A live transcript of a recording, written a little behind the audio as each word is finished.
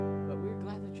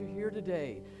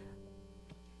today.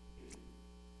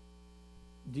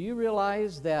 Do you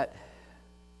realize that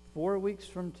 4 weeks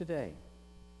from today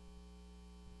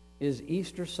is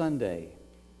Easter Sunday,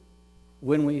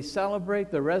 when we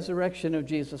celebrate the resurrection of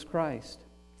Jesus Christ?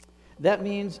 That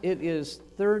means it is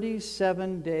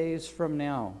 37 days from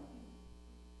now.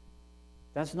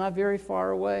 That's not very far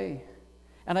away.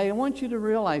 And I want you to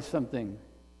realize something.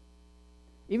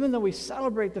 Even though we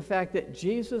celebrate the fact that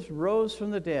Jesus rose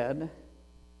from the dead,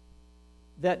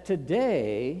 that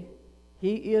today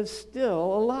he is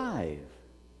still alive.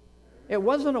 It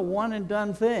wasn't a one and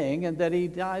done thing, and that he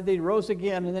died, he rose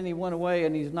again, and then he went away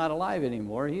and he's not alive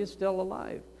anymore. He is still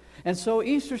alive. And so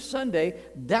Easter Sunday,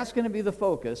 that's going to be the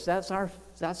focus. That's our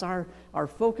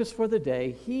focus for the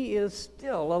day. He is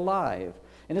still alive.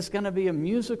 And it's going to be a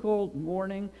musical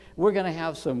morning. We're going to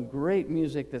have some great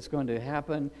music that's going to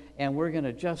happen, and we're going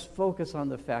to just focus on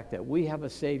the fact that we have a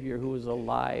Savior who is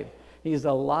alive. He's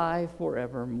alive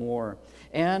forevermore.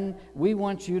 And we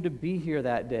want you to be here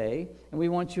that day, and we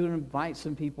want you to invite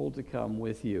some people to come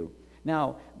with you.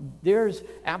 Now, there's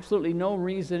absolutely no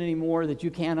reason anymore that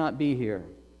you cannot be here.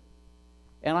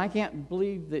 And I can't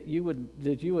believe that you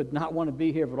would not want to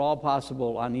be here if at all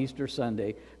possible on Easter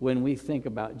Sunday when we think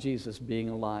about Jesus being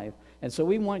alive. And so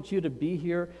we want you to be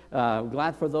here.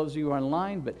 Glad for those of you who are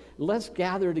online, but let's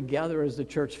gather together as the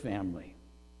church family.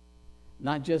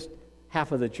 Not just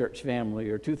half of the church family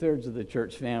or 2/3 of the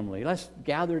church family. Let's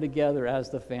gather together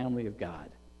as the family of God.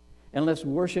 And let's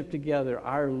worship together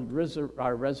our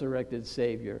resurrected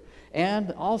Savior.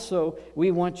 And also,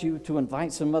 we want you to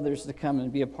invite some others to come and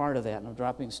be a part of that. And I'm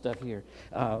dropping stuff here.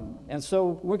 And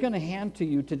so we're going to hand to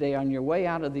you today on your way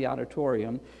out of the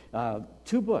auditorium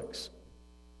 2 books.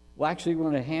 Well, actually, we're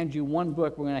going to hand you 1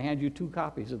 book. We're going to hand you 2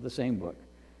 copies of the same book.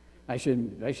 I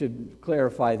should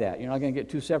clarify that. You're not going to get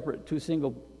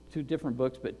 2 different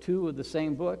books, but 2 of the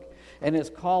same book. And it's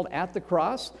called At the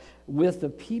Cross with the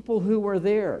People Who Were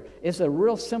There. It's a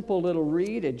real simple little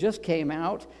read. It just came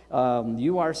out.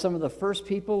 You are some of the first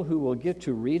people who will get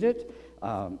to read it.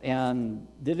 And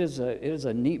it is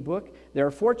a neat book. There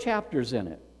are 4 chapters in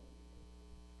it.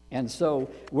 And so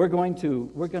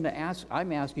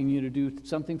I'm asking you to do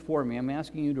something for me. I'm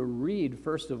asking you to read,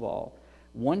 first of all,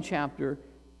 1 chapter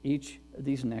each of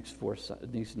these next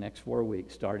 4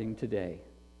 weeks, starting today.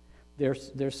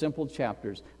 They're simple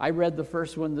chapters. I read the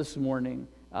first one this morning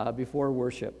before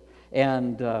worship,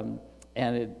 and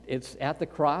it's At the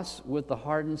Cross with the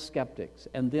Hardened Skeptics.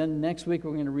 And then next week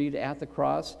we're going to read At the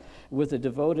Cross with the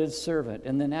Devoted Servant.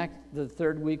 And then the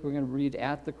third week we're going to read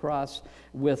At the Cross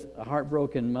with a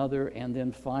Heartbroken Mother. And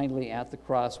then finally At the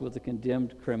Cross with the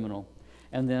Condemned Criminal.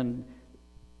 And then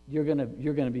you're going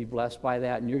to be blessed by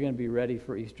that, and you're going to be ready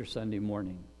for Easter Sunday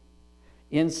morning.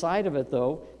 Inside of it,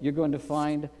 though, you're going to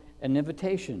find an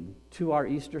invitation to our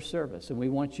Easter service, and we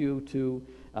want you to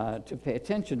pay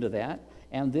attention to that.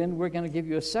 And then we're going to give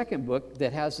you a second book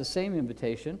that has the same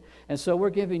invitation, and so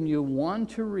we're giving you 1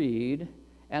 to read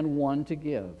and 1 to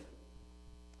give.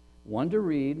 1 to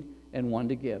read and 1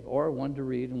 to give, or 1 to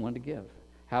read and 1 to give,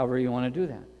 however you want to do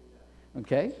that.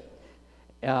 Okay?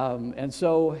 And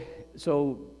so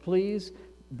please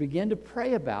begin to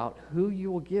pray about who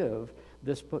you will give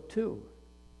this book to.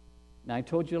 Now, I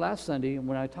told you last Sunday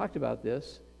when I talked about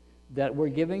this that we're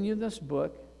giving you this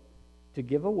book to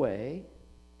give away,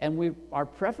 and our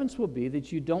preference will be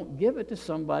that you don't give it to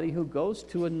somebody who goes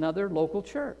to another local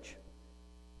church,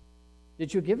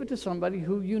 that you give it to somebody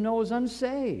who you know is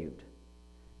unsaved.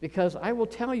 Because I will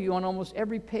tell you, on almost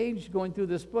every page going through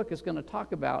this book is going to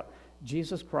talk about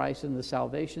Jesus Christ and the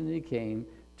salvation that he came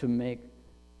to make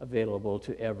available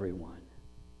to everyone.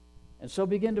 And so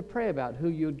begin to pray about who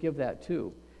you'd give that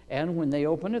to. And when they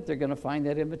open it, they're going to find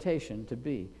that invitation to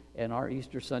be in our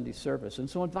Easter Sunday service. And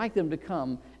so invite them to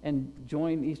come and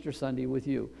join Easter Sunday with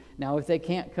you. Now, if they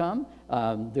can't come,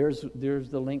 there's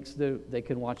the links that they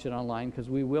can watch it online, because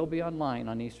we will be online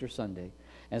on Easter Sunday.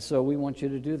 And so we want you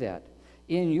to do that.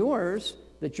 In yours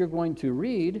that you're going to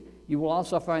read, you will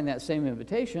also find that same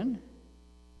invitation.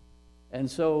 And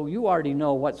so you already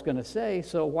know what's going to say,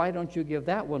 so why don't you give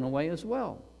that one away as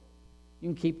well? You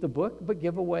can keep the book, but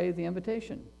give away the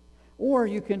invitation. Or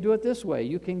you can do it this way.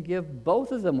 You can give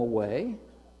both of them away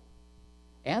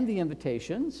and the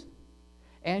invitations,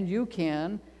 and you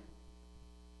can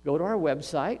go to our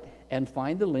website and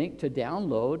find the link to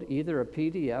download either a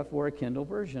PDF or a Kindle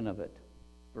version of it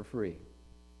for free.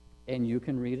 And you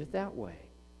can read it that way.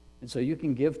 And so you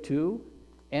can give 2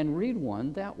 and read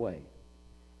 1 that way.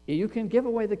 You can give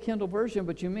away the Kindle version,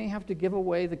 but you may have to give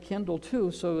away the Kindle too,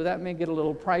 so that may get a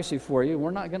little pricey for you. We're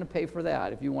not going to pay for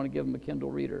that if you want to give them a Kindle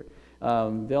reader.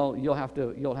 you'll have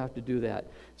to do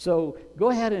that. So go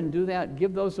ahead and do that.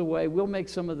 Give those away. We'll make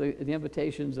some of the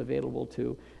invitations available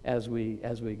too as we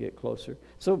get closer.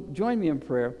 So join me in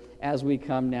prayer as we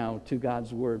come now to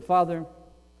God's Word. Father,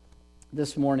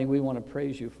 this morning we want to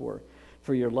praise you for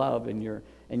your love and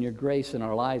your grace in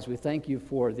our lives. We thank you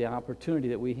for the opportunity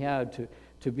that we had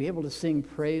to be able to sing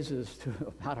praises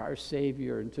about our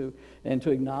Savior and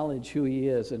to acknowledge who He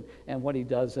is and what He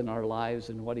does in our lives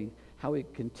and how He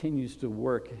continues to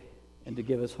work and to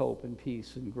give us hope and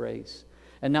peace and grace.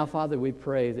 And now, Father, we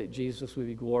pray that Jesus would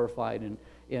be glorified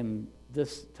in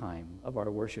this time of our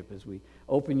worship as we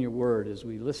open your Word, as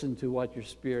we listen to what your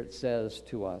Spirit says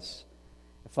to us.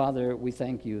 Father, we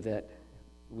thank you that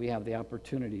we have the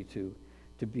opportunity to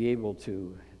be able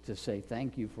to say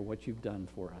thank you for what you've done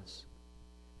for us.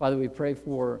 Father, we pray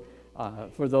for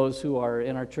those who are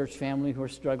in our church family who are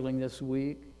struggling this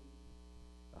week.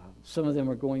 Some of them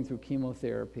are going through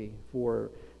chemotherapy for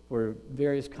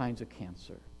various kinds of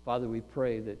cancer. Father, we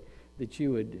pray that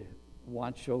you would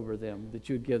watch over them, that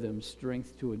you would give them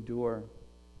strength to endure,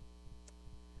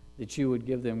 that you would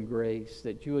give them grace,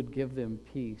 that you would give them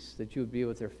peace, that you would be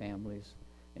with their families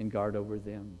and guard over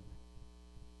them.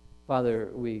 Father,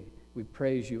 we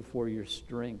praise you for your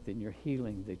strength and your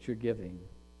healing that you're giving,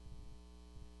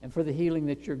 and for the healing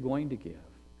that you're going to give.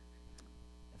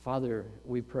 Father,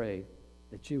 we pray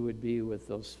that you would be with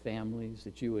those families,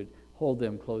 that you would hold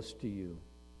them close to you.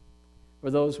 For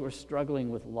those who are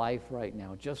struggling with life right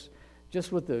now, just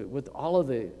with all of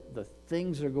the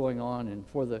things that are going on, and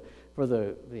for the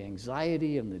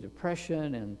anxiety and the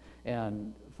depression,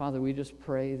 and Father, we just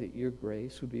pray that your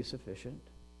grace would be sufficient,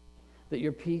 that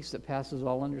your peace that passes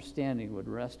all understanding would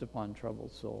rest upon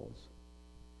troubled souls.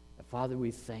 And Father,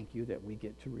 we thank you that we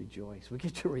get to rejoice. We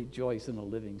get to rejoice in the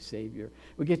living Savior.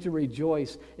 We get to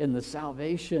rejoice in the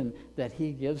salvation that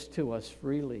he gives to us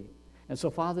freely. And so,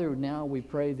 Father, now we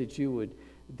pray that you would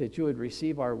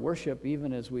receive our worship,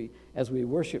 even as we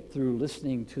worship through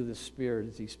listening to the Spirit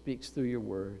as he speaks through your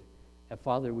word. And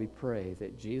Father, we pray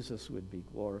that Jesus would be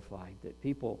glorified, that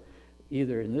people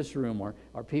either in this room or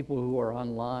people who are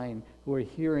online who are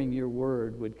hearing your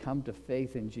word would come to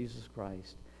faith in Jesus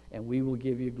Christ. And we will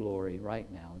give you glory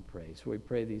right now and praise. So we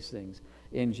pray these things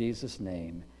in Jesus'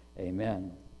 name.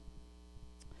 Amen.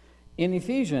 In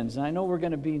Ephesians, and I know we're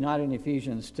going to be not in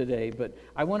Ephesians today, but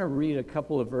I want to read a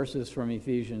couple of verses from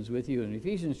Ephesians with you. In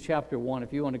Ephesians chapter 1,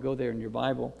 if you want to go there in your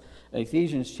Bible,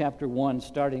 Ephesians chapter 1,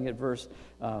 starting at verse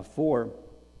 4.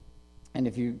 And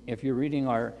if you're reading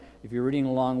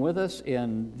along with us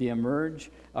in the IMMERSE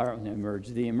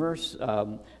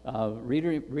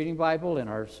reading Bible in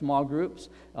our small groups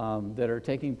that are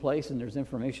taking place, and there's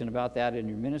information about that in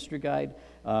your ministry guide.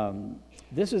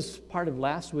 This is part of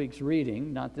last week's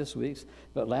reading, not this week's,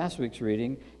 but last week's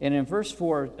reading. And in verse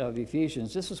 4 of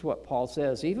Ephesians, this is what Paul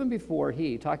says: even before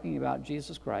he, talking about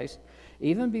Jesus Christ,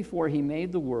 even before he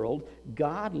made the world,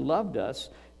 God loved us,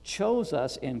 chose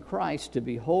us in Christ to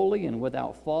be holy and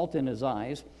without fault in his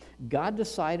eyes. God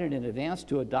decided in advance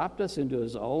to adopt us into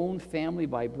his own family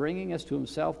by bringing us to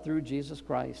himself through Jesus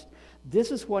Christ.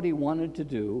 This is what he wanted to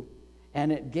do,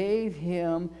 and it gave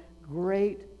him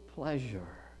great pleasure.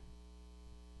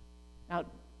 Now,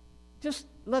 just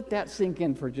let that sink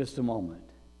in for just a moment.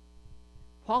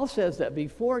 Paul says that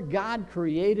before God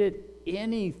created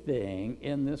anything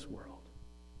in this world,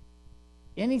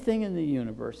 anything in the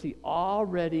universe, he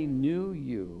already knew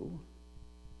you.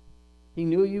 He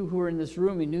knew you who were in this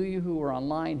room. He knew you who were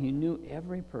online. He knew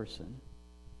every person.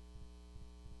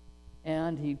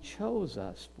 And he chose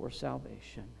us for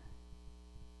salvation.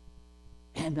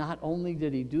 And not only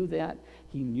did he do that,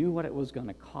 he knew what it was going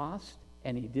to cost,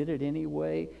 and he did it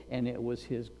anyway, and it was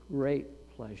his great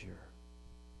pleasure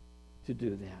to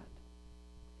do that.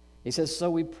 He says,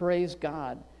 so we praise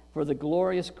God for the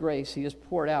glorious grace he has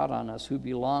poured out on us who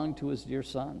belong to his dear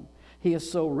Son. He is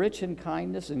so rich in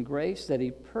kindness and grace that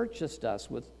he purchased us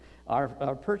with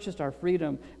purchased our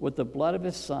freedom with the blood of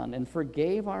his Son and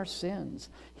forgave our sins.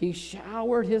 He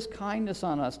showered his kindness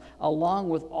on us along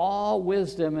with all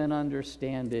wisdom and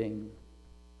understanding.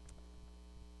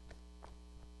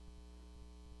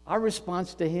 Our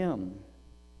response to him,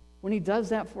 when he does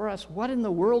that for us, what in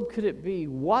the world could it be?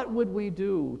 What would we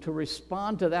do to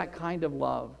respond to that kind of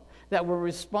love, that would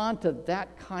respond to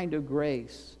that kind of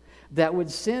grace, that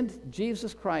would send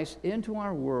Jesus Christ into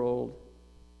our world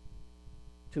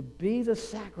to be the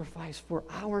sacrifice for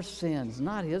our sins,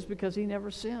 not his, because he never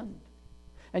sinned.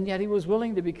 And yet he was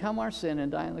willing to become our sin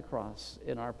and die on the cross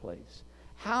in our place.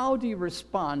 How do you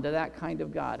respond to that kind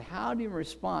of God? How do you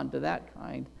respond to that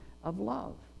kind of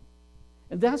love?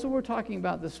 And that's what we're talking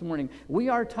about this morning. We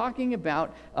are talking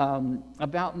about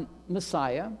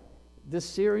Messiah, this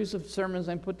series of sermons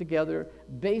I put together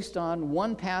based on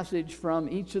one passage from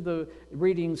each of the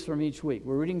readings from each week.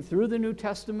 We're reading through the New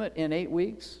Testament in 8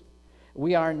 weeks.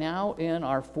 We are now in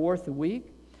our 4th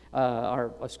week.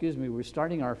 We're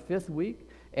starting our 5th week.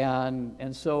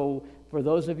 And so for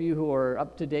those of you who are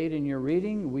up to date in your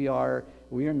reading, we are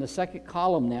in the second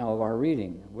column now of our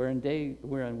reading. We're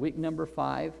in week number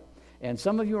 5. And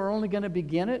some of you are only going to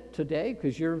begin it today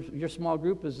because your small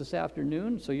group is this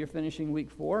afternoon, so you're finishing week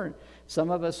 4. And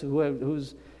some of us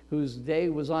whose day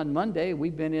was on Monday,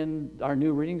 we've been in our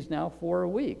new readings now for a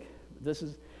week. This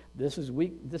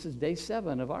is day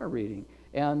 7 of our reading,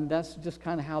 and that's just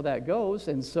kind of how that goes.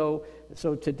 And so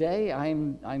today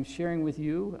I'm sharing with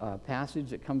you a passage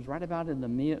that comes right about in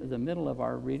the middle of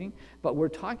our reading. But we're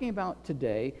talking about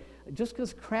today just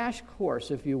this crash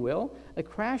course, if you will, a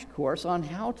crash course on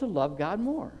how to love God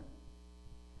more.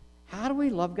 How do we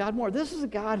love God more? This is a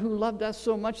God who loved us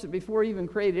so much that before he even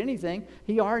created anything,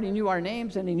 he already knew our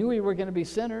names, and he knew we were going to be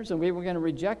sinners, and we were going to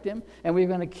reject him, and we were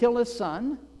going to kill his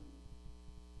son.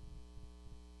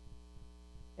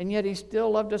 And yet he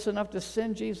still loved us enough to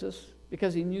send Jesus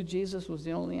because he knew Jesus was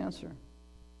the only answer.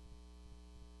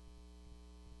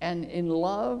 And in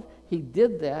love, he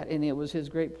did that, and it was his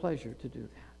great pleasure to do that.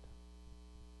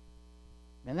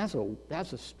 And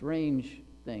that's a strange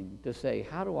thing to say.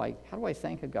 How do I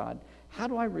thank a God? How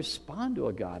do I respond to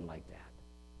a God like that?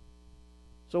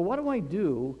 So what do I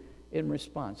do in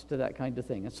response to that kind of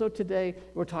thing? And so today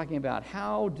we're talking about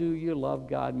how do you love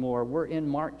God more? We're in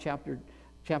Mark chapter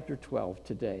 12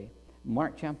 today.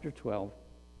 Mark chapter 12.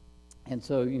 And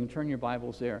so you can turn your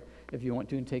Bibles there if you want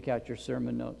to and take out your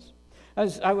sermon notes.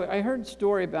 I heard a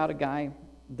story about a guy,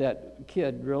 that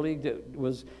kid really, that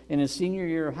was in his senior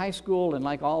year of high school, and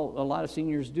like a lot of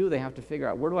seniors do, they have to figure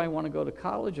out, where do I want to go to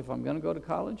college if I'm going to go to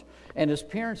college? And his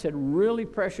parents had really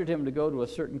pressured him to go to a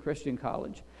certain Christian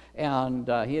college. And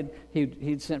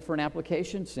he'd sent for an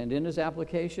application, sent in his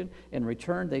application. In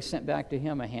return, they sent back to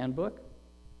him a handbook.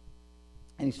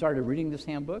 And he started reading this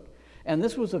handbook. And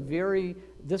this was a very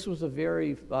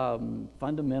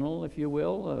fundamental, if you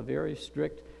will, a very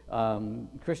strict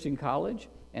Christian college.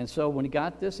 And so when he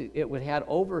got this, it had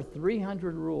over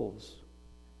 300 rules.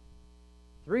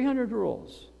 300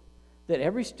 rules that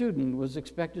every student was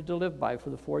expected to live by for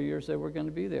the 4 years they were going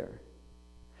to be there.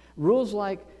 Rules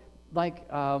like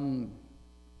a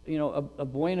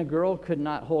boy and a girl could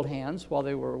not hold hands while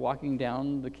they were walking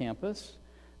down the campus.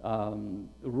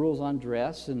 Rules on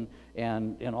dress and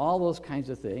all those kinds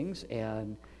of things.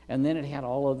 And then it had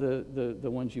all of the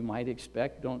ones you might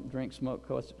expect. Don't drink, smoke,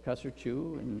 cuss, or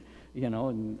chew, and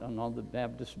all the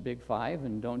Baptist Big Five,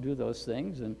 and don't do those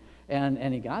things.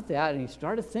 And he got that, and he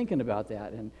started thinking about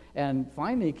that. And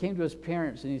finally he came to his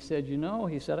parents, and he said,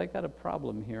 I got a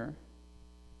problem here.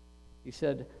 He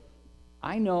said,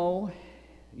 I know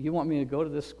you want me to go to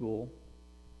this school,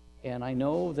 and I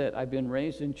know that I've been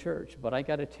raised in church, but I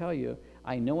got to tell you,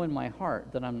 I know in my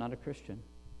heart that I'm not a Christian.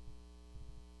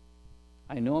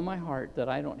 I know in my heart that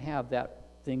I don't have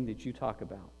that thing that you talk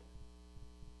about.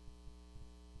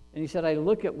 And he said, I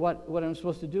look at what I'm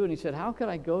supposed to do, and he said, how could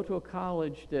I go to a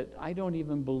college that I don't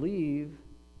even believe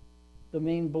the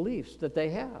main beliefs that they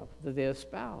have, that they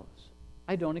espouse?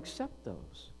 I don't accept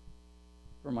those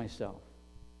for myself.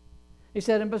 He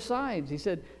said, and besides, he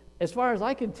said, as far as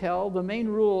I can tell, the main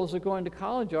rules of going to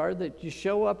college are that you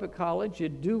show up at college,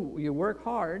 you work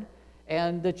hard,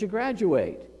 and that you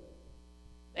graduate.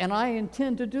 And I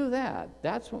intend to do that.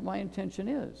 That's what my intention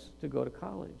is, to go to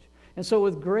college. And so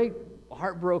with great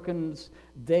heartbrokenness,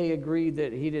 they agreed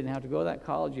that he didn't have to go to that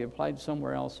college. He applied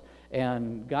somewhere else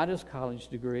and got his college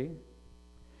degree.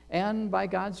 And by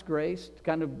God's grace, to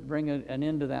kind of bring an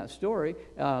end to that story,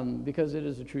 because it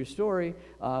is a true story,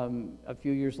 a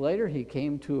few years later he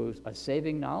came to a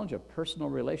saving knowledge, a personal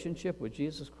relationship with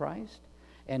Jesus Christ,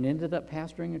 and ended up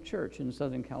pastoring a church in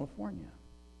Southern California.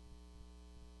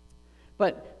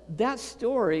 But that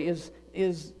story is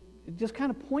just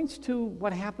kind of points to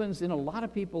what happens in a lot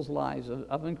of people's lives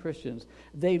of Christians.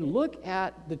 They look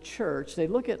at the church, they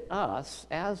look at us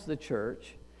as the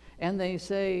church, and they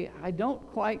say, I don't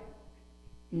quite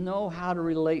know how to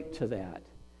relate to that,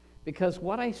 because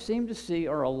what I seem to see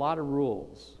are a lot of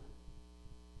rules.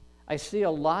 I see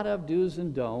a lot of do's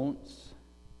and don'ts,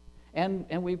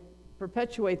 and we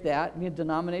perpetuate that.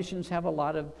 Denominations have a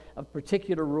lot of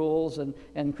particular rules,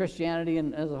 and Christianity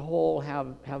as a whole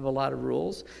have a lot of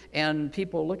rules. And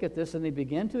people look at this and they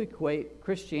begin to equate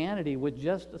Christianity with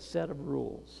just a set of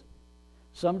rules.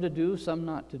 Some to do, some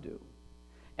not to do.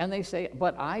 And they say,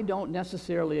 but I don't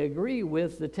necessarily agree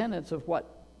with the tenets of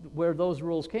what where those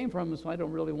rules came from, and so I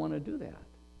don't really want to do that.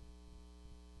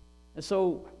 And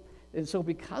so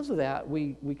because of that,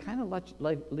 we kind of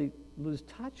lose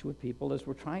touch with people as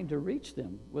we're trying to reach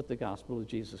them with the gospel of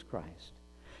Jesus Christ.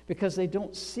 Because they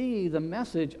don't see the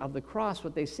message of the cross.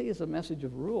 What they see is a message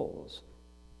of rules.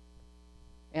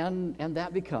 And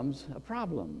that becomes a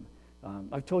problem.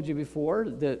 I've told you before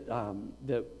that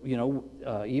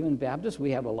even Baptists,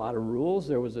 we have a lot of rules.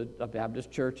 There was a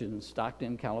Baptist church in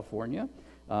Stockton, California,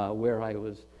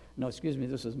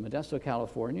 this is Modesto,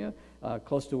 California,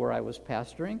 close to where I was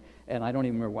pastoring. And I don't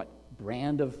even remember what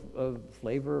brand of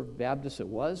flavor Baptist it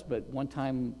was, but one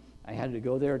time I had to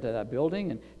go there to that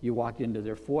building, and you walked into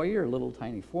their foyer, a little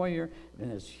tiny foyer,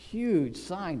 and this huge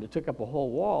sign that took up a whole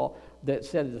wall that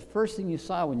said the first thing you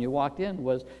saw when you walked in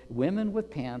was, women with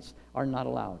pants are not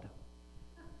allowed.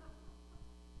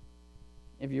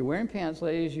 If you're wearing pants,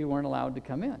 ladies, you weren't allowed to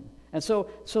come in. And so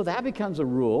that becomes a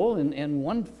rule in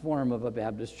one form of a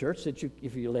Baptist church that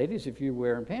if you're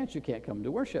wearing pants, you can't come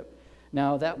to worship.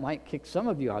 Now, that might kick some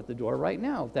of you out the door right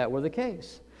now if that were the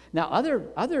case. Now,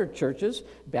 other churches,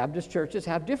 Baptist churches,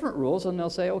 have different rules, and they'll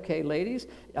say, okay, ladies,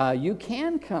 you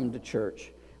can come to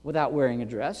church without wearing a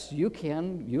dress. You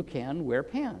can wear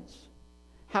pants.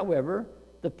 However,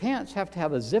 the pants have to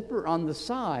have a zipper on the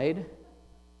side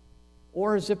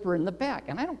or a zipper in the back.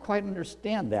 And I don't quite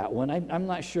understand that one. I'm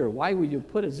not sure. Why would you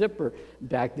put a zipper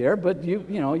back there, but you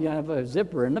have a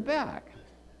zipper in the back?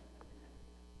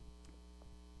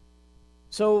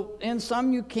 So, in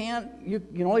some you can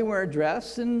only wear a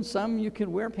dress, and some you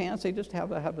can wear pants. They just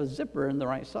have a zipper in the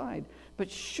right side. But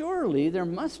surely there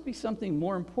must be something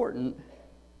more important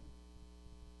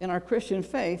in our Christian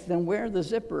faith than where the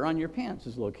zipper on your pants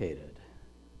is located.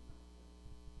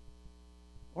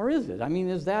 Or is it? I mean,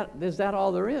 is that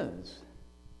all there is?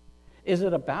 Is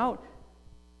it about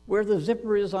where the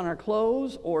zipper is on our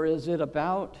clothes, or is it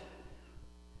about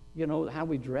how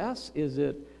we dress? Is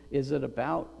it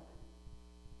about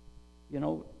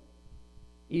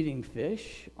eating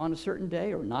fish on a certain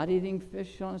day, or not eating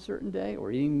fish on a certain day,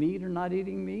 or eating meat or not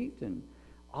eating meat, and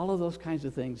all of those kinds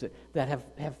of things that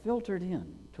have filtered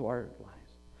in to our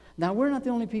lives. Now, we're not the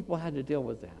only people who had to deal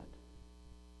with that.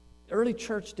 The early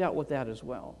church dealt with that as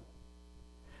well.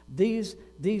 These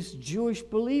Jewish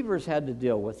believers had to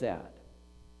deal with that.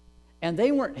 And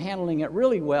they weren't handling it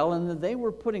really well, and they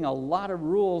were putting a lot of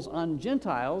rules on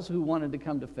Gentiles who wanted to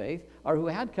come to faith, or who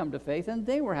had come to faith, and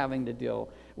they were having to deal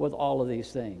with all of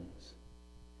these things.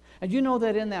 And you know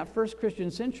that in that first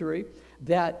Christian century,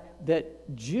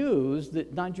 that Jews,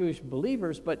 that not Jewish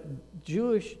believers, but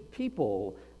Jewish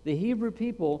people, the Hebrew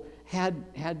people,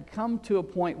 had come to a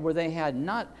point where they had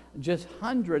not just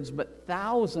hundreds, but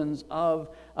thousands of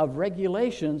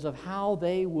regulations of how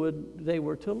they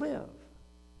were to live.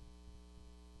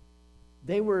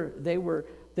 They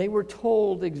were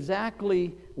told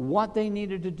exactly what they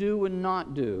needed to do and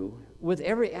not do with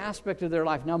every aspect of their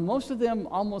life. Now, most of them,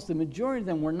 almost the majority of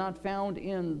them, were not found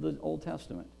in the Old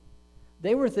Testament.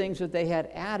 They were things that they had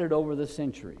added over the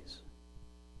centuries.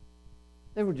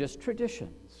 They were just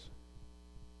traditions.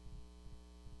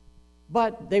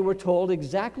 But they were told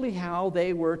exactly how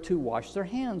they were to wash their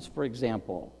hands, for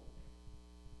example.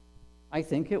 I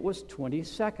think it was 20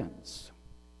 seconds.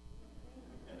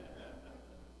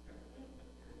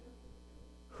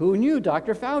 Who knew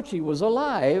Dr. Fauci was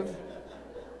alive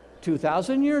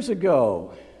 2,000 years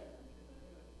ago?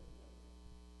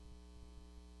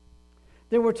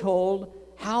 They were told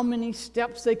how many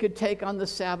steps they could take on the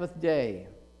Sabbath day.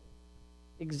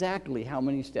 Exactly how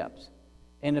many steps.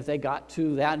 And if they got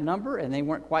to that number and they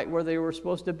weren't quite where they were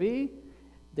supposed to be,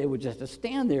 they would just have to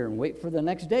stand there and wait for the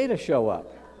next day to show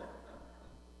up.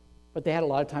 But they had a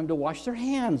lot of time to wash their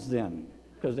hands then,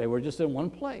 because they were just in one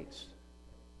place.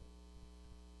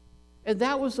 And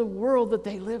that was the world that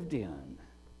they lived in.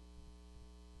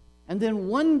 And then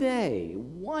one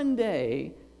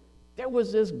day, there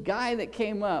was this guy that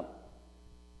came up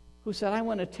who said, I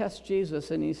want to test Jesus.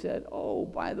 And he said, oh,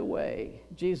 by the way,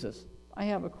 Jesus, I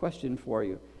have a question for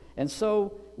you. And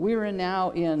so we're now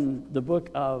in the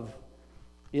book of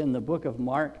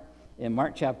Mark, in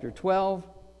Mark chapter 12.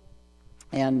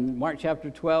 And Mark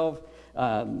chapter 12,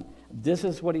 this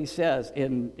is what he says.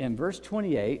 In verse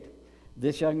 28,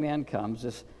 this young man comes,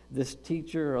 this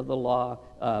teacher of the law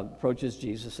approaches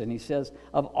Jesus, and he says,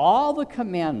 of all the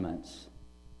commandments,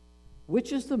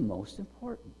 which is the most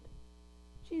important?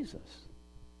 Jesus.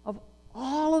 Of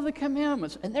all of the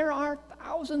commandments, and there are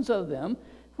thousands of them,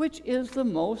 which is the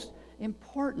most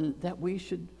important that we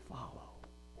should follow?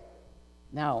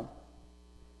 Now,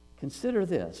 consider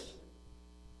this.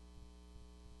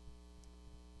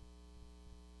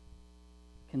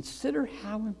 Consider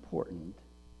how important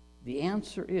The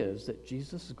answer is that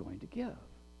Jesus is going to give.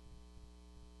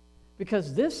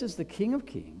 Because this is the King of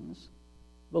Kings,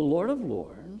 the Lord of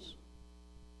Lords,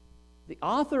 the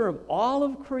author of all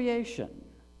of creation.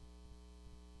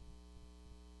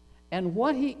 And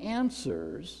what he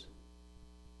answers,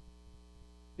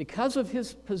 because of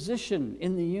his position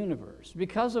in the universe,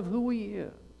 because of who he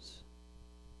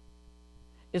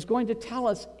is going to tell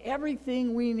us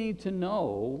everything we need to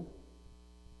know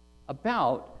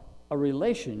about a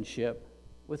relationship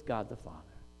with God the Father.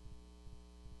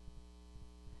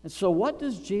 And so what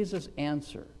does Jesus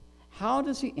answer? How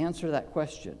does he answer that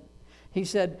question? He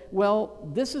said, well,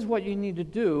 this is what you need to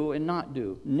do and not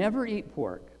do. Never eat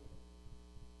pork.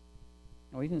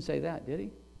 No, he didn't say that, did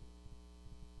he?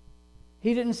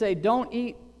 He didn't say, don't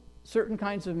eat certain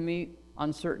kinds of meat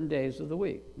on certain days of the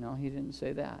week. No, he didn't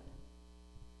say that.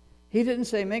 He didn't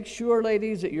say, make sure,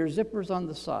 ladies, that your zipper's on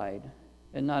the side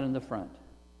and not in the front.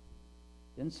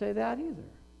 Didn't say that either.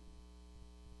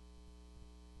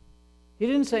 He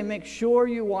didn't say, make sure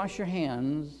you wash your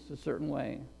hands a certain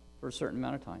way for a certain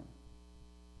amount of time.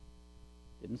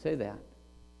 Didn't say that.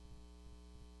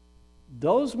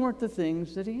 Those weren't the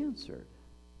things that he answered.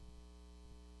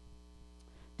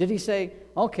 Did he say,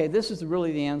 okay, this is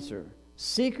really the answer.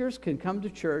 Seekers can come to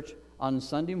church on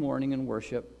Sunday morning and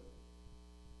worship,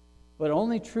 but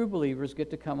only true believers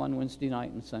get to come on Wednesday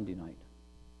night and Sunday night.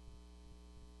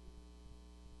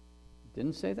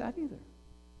 Didn't say that either.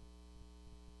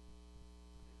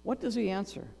 What does he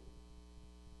answer?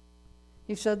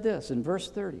 He said this in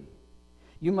verse 30.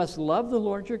 You must love the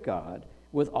Lord your God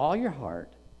with all your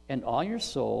heart and all your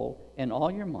soul and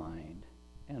all your mind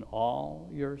and all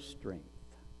your strength.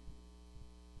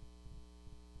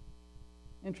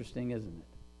 Interesting, isn't it?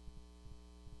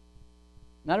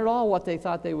 Not at all what they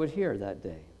thought they would hear that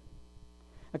day.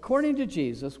 According to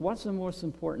Jesus, what's the most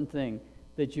important thing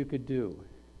that you could do?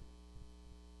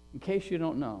 In case you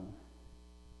don't know.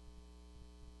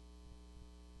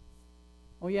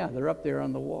 Oh yeah, they're up there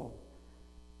on the wall.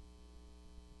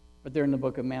 But they're in the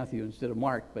book of Matthew instead of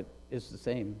Mark, but it's the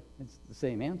same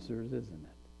answers, isn't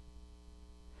it?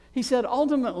 He said,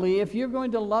 ultimately, if you're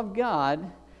going to love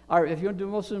God, or if you're going to do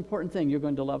the most important thing, you're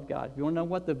going to love God. If you want to know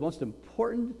what the most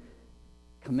important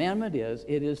commandment is,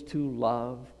 it is to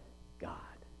love God.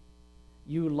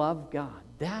 You love God.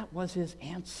 That was his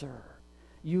answer.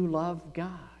 You love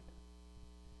God.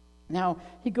 Now,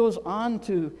 he goes on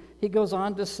to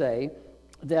say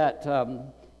that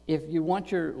if you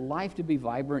want your life to be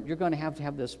vibrant, you're going to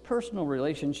have this personal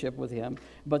relationship with him.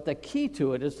 But the key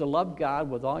to it is to love God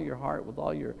with all your heart, with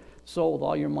all your soul, with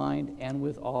all your mind, and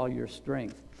with all your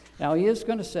strength. Now, he is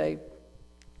going to say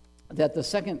that the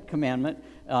second commandment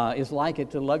is like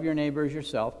it, to love your neighbor as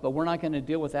yourself, but we're not going to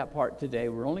deal with that part today.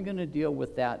 We're only going to deal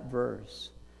with that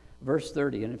verse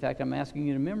 30. And in fact, I'm asking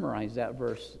you to memorize that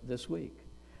verse this week,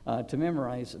 to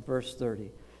memorize verse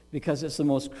 30, because it's the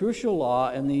most crucial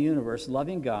law in the universe,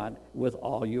 loving God with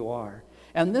all you are.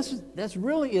 And this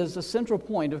really is the central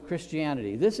point of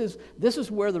Christianity. This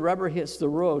is where the rubber hits the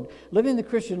road. Living the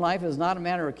Christian life is not a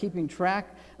matter of keeping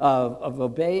track of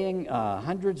obeying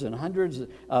hundreds and hundreds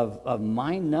of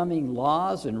mind-numbing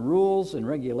laws and rules and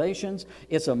regulations.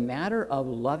 It's a matter of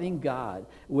loving God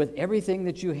with everything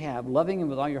that you have, loving him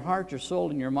with all your heart, your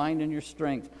soul, and your mind and your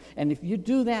strength. And if you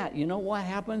do that, you know what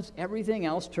happens? Everything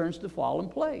else turns to fall in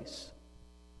place.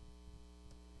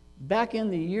 Back in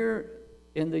the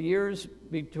years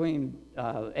between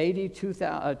AD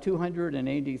 200 and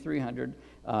AD 300,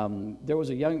 there was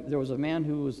a man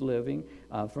who was living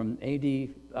from AD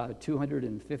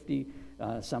 250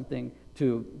 something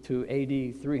to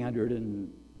AD 300,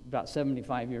 and about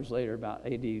 75 years later, about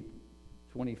AD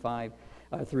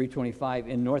 325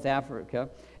 in North Africa,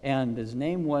 and his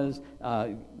name was,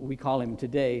 we call him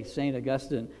today, Saint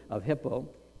Augustine of Hippo,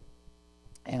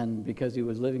 and because he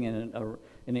was living in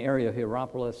the area of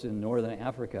Hierapolis in northern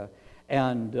Africa,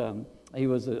 and he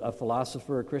was a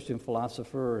philosopher, a Christian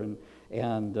philosopher,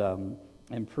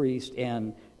 and priest,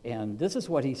 and this is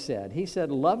what he said. He said,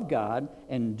 "Love God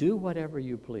and do whatever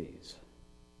you please."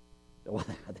 Well,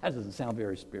 that doesn't sound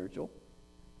very spiritual.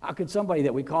 How could somebody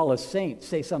that we call a saint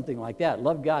say something like that?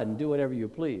 Love God and do whatever you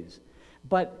please.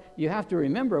 But you have to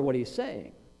remember what he's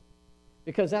saying,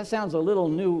 because that sounds a little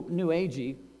new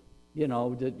agey. You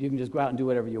know, that you can just go out and do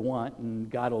whatever you want and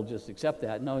God will just accept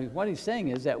that. No, what he's saying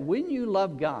is that when you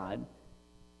love God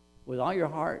with all your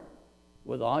heart,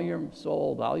 with all your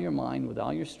soul, with all your mind, with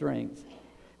all your strength,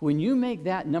 when you make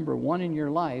that number one in your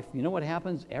life, you know what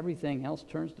happens? Everything else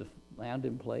turns to land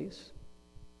in place.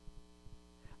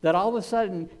 That all of a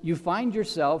sudden you find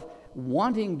yourself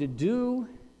wanting to do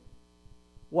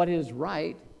what is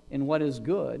right and what is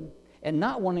good, and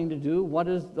not wanting to do what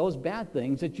is those bad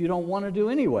things that you don't want to do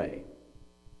anyway.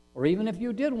 Or even if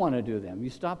you did want to do them, you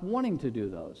stop wanting to do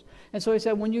those. And so he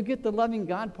said, when you get the loving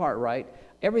God part right,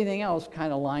 everything else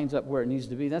kind of lines up where it needs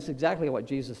to be. That's exactly what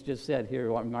Jesus just said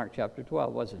here in Mark chapter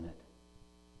 12, wasn't it?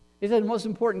 He said the most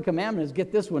important commandment is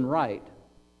get this one right.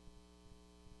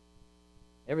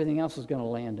 Everything else is going to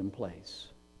land in place.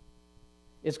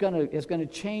 It's going to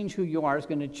change who you are. It's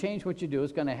going to change what you do.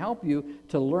 It's going to help you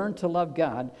to learn to love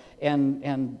God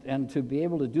and to be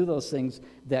able to do those things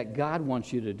that God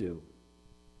wants you to do.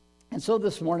 And so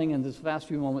this morning, in this last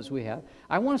few moments we have,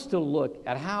 I want us to look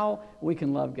at how we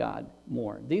can love God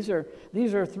more. These are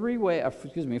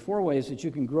four ways that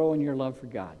you can grow in your love for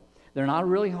God. They're not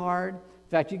really hard. In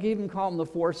fact, you can even call them the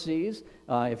 4 C's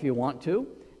if you want to.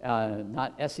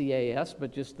 Not S-E-A-S,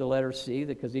 but just the letter C,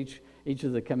 because each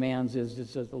of the commands is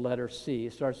just the letter C.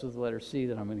 It starts with the letter C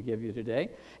that I'm going to give you today.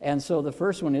 And so the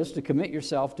first one is to commit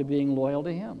yourself to being loyal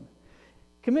to Him.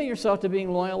 Commit yourself to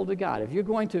being loyal to God. If you're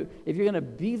going to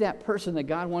be that person that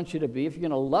God wants you to be, if you're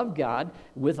going to love God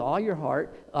with all your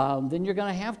heart, then you're going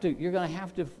to have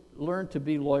to learn to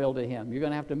be loyal to Him. You're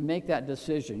going to have to make that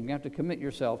decision. You're going to have to commit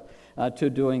yourself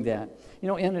to doing that. You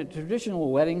know, in a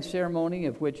traditional wedding ceremony,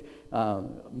 of which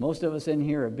most of us in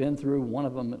here have been through one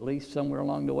of them at least somewhere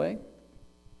along the way.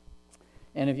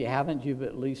 And if you haven't, you've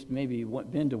at least maybe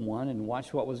been to one and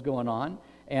watched what was going on.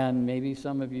 And maybe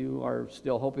some of you are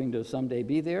still hoping to someday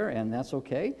be there, and that's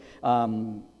okay.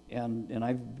 And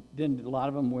I've been to a lot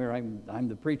of them where I'm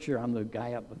the preacher, I'm the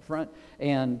guy up in front,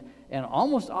 and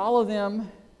almost all of them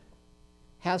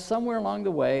has somewhere along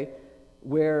the way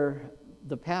where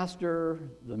the pastor,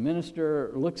 the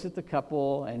minister, looks at the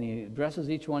couple and he addresses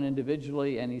each one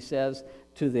individually and he says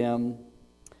to them,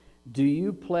 "Do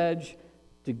you pledge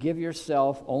to give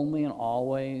yourself only and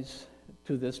always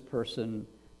to this person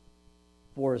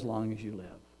for as long as you live?"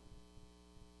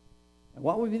 And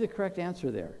what would be the correct answer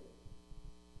there?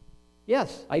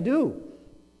 Yes, I do.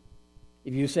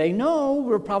 If you say no,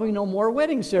 there'll probably no more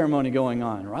wedding ceremony going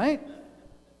on, right?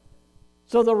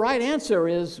 So the right answer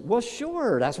is, well,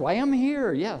 sure, that's why I'm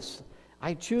here. Yes,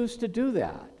 I choose to do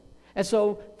that. And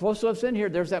so most of us in here,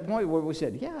 there's that point where we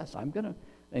said, yes, I'm going to.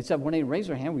 Except when they raise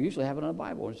their hand, we usually have it on the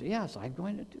Bible. And say, yes, I'm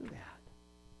going to do that.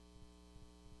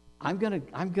 I'm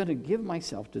going to give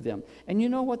myself to them. And you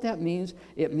know what that means?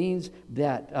 It means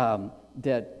that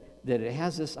it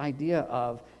has this idea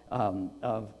of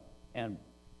and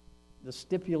the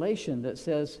stipulation that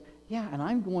says, yeah, and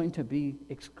I'm going to be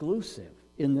exclusive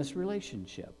in this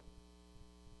relationship.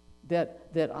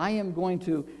 That I am going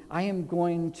to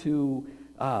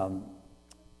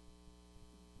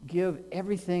give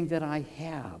everything that I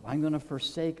have. I'm going to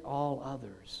forsake all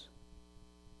others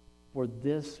for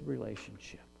this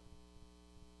relationship.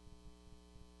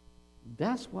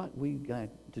 That's what we got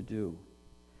to do.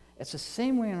 It's the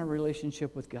same way in our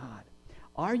relationship with God.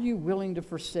 Are you willing to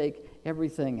forsake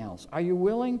everything else? Are you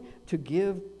willing to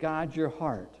give God your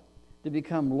heart, to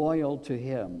become loyal to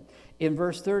Him? In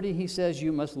verse 30, he says,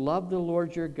 you must love the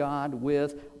Lord your God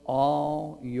with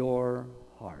all your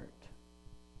heart.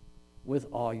 With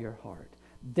all your heart.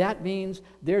 That means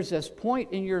there's this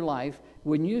point in your life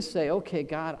when you say, okay,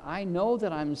 God, I know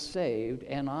that I'm saved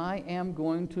and I am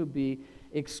going to be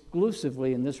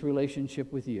exclusively in this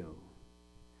relationship with you.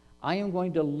 I am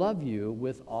going to love you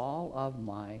with all of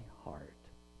my heart.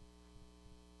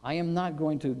 I am not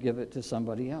going to give it to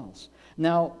somebody else.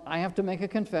 Now, I have to make a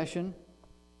confession.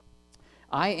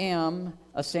 I am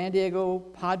a San Diego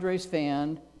Padres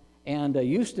fan and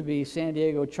used to be San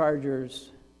Diego Chargers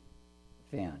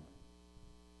fan.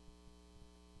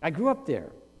 I grew up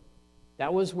there.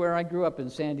 That was where I grew up, in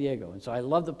San Diego. And so I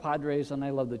love the Padres and I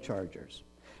love the Chargers.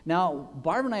 Now,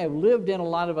 Barb and I have lived in a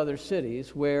lot of other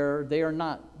cities where they are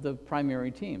not the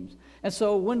primary teams. And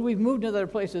so when we've moved to other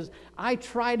places, I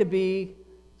try to be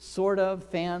sort of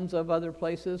fans of other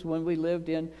places. When we lived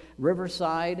in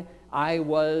Riverside, I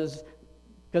was,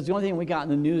 because the only thing we got in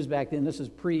the news back then, this is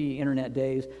pre-internet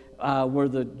days, were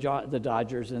the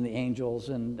Dodgers and the Angels,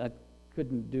 and I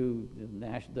couldn't do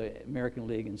the American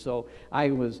League. And so I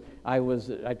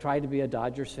tried to be a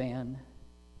Dodgers fan.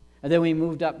 And then we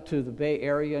moved up to the Bay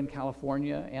Area in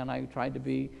California, and I tried to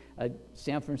be a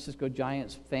San Francisco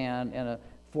Giants fan and a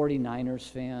 49ers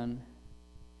fan.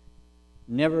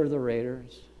 Never the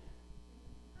Raiders.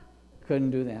 Couldn't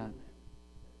do that.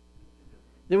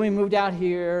 Then we moved out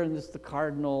here, and it's the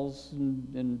Cardinals,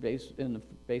 and in the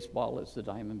baseball it's the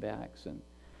Diamondbacks. And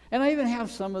I even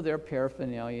have some of their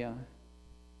paraphernalia.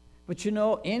 But you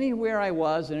know, anywhere I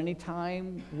was at any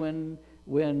time when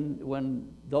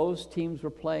those teams were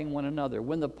playing one another,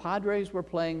 when the Padres were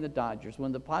playing the Dodgers,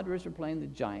 when the Padres were playing the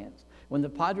Giants, when the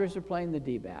Padres are playing the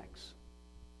D-backs,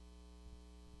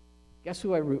 guess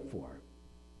who I root for?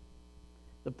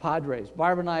 The Padres.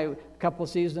 Barb and I, a couple of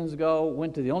seasons ago,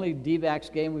 went to the only D-backs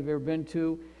game we've ever been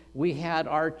to. We had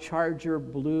our Charger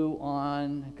blue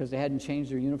on because they hadn't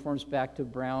changed their uniforms back to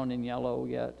brown and yellow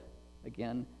yet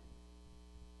again.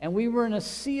 And we were in a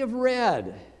sea of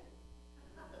red.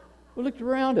 We looked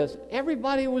around us.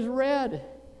 Everybody was red.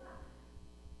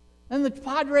 And the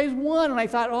Padres won, and I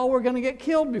thought, oh, we're going to get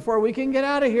killed before we can get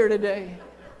out of here today.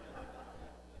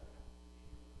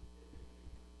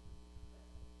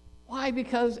 Why?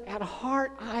 Because at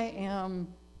heart I am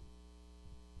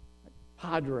a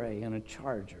Padre and a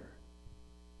Charger.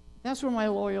 That's where my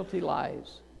loyalty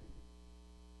lies.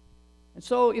 And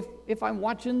so if I'm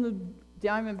watching the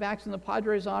Diamondbacks and the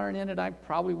Padres aren't in it, I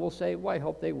probably will say, well, I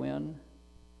hope they win.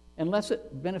 Unless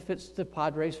it benefits the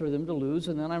Padres for them to lose,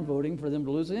 and then I'm voting for them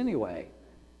to lose anyway.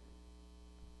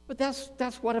 But that's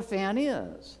what a fan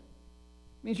is.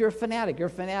 It means you're a fanatic. You're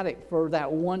a fanatic for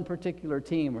that one particular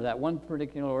team or that one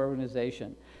particular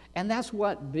organization. And that's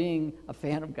what being a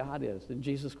fan of God is, in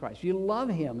Jesus Christ. You love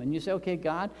him, and you say, okay,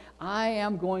 God, I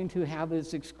am going to have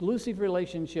this exclusive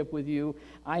relationship with you.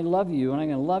 I love you, and I'm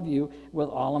going to love you with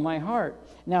all of my heart.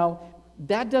 Now,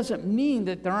 that doesn't mean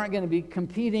that there aren't going to be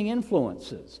competing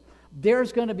influences.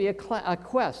 There's going to be a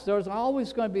quest. There's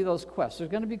always going to be those quests. There's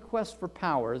going to be quests for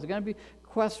power. There's going to be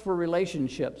quests for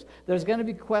relationships. There's going to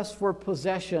be quests for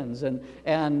possessions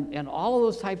and all of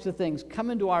those types of things come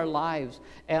into our lives.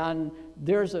 And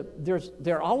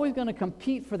they're always going to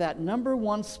compete for that number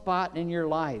one spot in your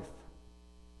life.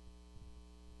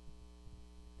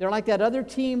 They're like that other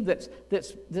team that's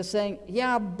saying,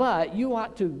 yeah, but you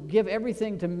ought to give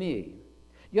everything to me.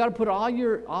 You ought to put all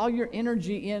your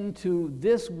energy into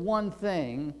this one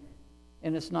thing,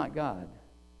 and it's not God.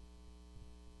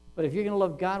 But if you're going to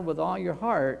love God with all your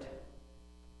heart,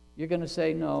 you're going to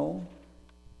say, no,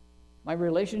 my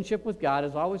relationship with God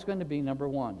is always going to be number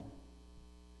one.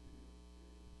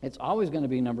 It's always going to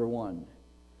be number one.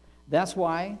 That's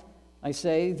why I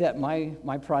say that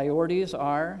my priorities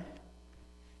are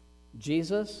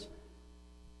Jesus,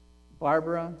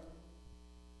 Barbara,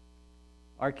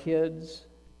 our kids,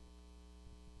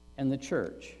 and the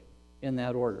church, in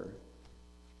that order.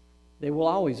 They will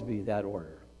always be that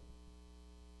order.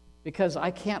 Because I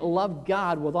can't love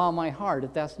God with all my heart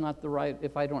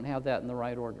if I don't have that in the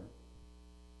right order.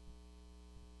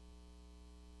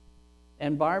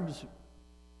 And Barb's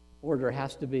order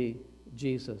has to be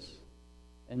Jesus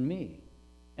and me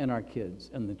and our kids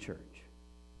and the church.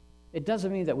 It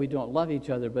doesn't mean that we don't love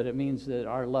each other, but it means that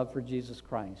our love for Jesus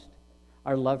Christ,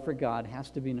 our love for God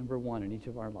has to be number one in each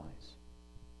of our lives,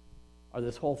 or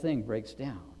this whole thing breaks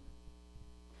down.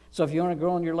 So if you want to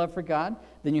grow in your love for God,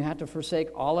 then you have to forsake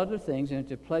all other things and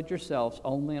to pledge yourselves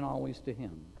only and always to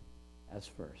him as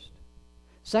first.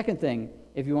 Second thing,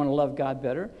 if you want to love God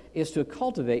better, is to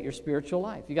cultivate your spiritual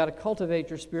life. You got to cultivate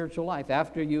your spiritual life.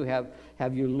 After you have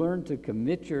you learned to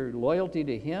commit your loyalty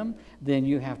to him, then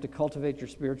you have to cultivate your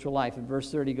spiritual life. And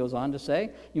verse 30 goes on to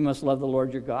say, you must love the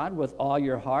Lord your God with all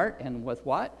your heart and with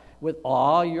what? With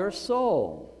all your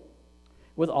soul.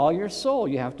 With all your soul,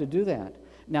 you have to do that.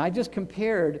 Now, I just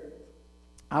compared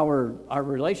our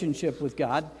relationship with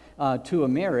God to a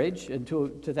marriage and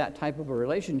to that type of a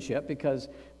relationship because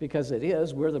it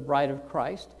is. We're the bride of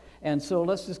Christ. And so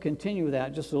let's just continue with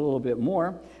that just a little bit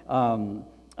more.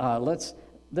 Let's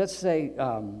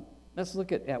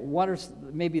look at what are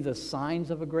maybe the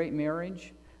signs of a great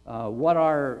marriage. What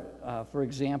are, for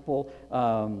example,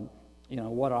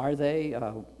 what are they?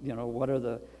 What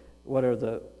are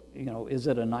the is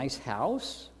it a nice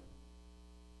house?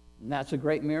 And that's a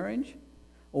great marriage?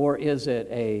 Or is it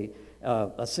a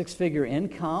six-figure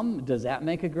income? Does that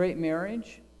make a great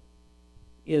marriage?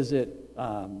 Is it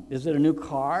a new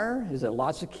car? Is it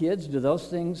lots of kids? Do those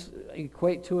things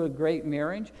equate to a great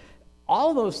marriage?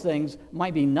 All those things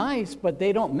might be nice, but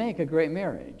they don't make a great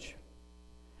marriage.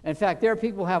 In fact, there are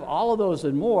people who have all of those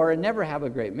and more and never have a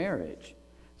great marriage.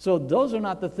 So those are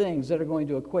not the things that are going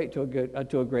to equate to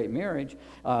a great marriage.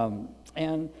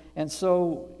 And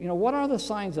so, what are the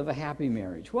signs of a happy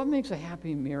marriage? What makes a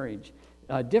happy marriage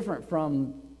different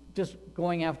from just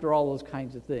going after all those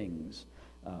kinds of things?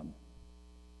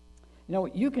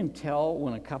 You can tell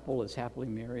when a couple is happily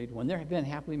married, when they've been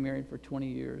happily married for 20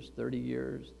 years, 30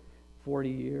 years, 40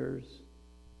 years,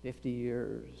 50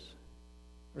 years,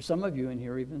 or some of you in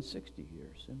here even 60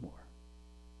 years and more.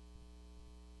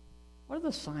 What are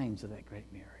the signs of that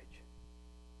great marriage?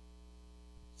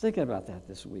 Thinking about that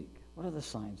this week. What are the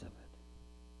signs of it?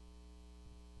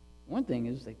 One thing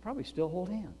is they probably still hold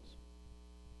hands.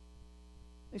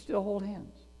 They still hold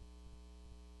hands.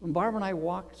 When Barb and I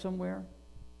walk somewhere,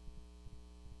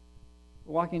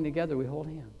 walking together, we hold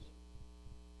hands.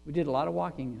 We did a lot of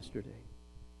walking yesterday.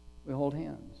 We hold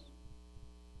hands.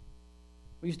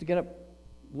 We used to get up,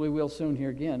 we will soon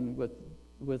here again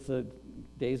with the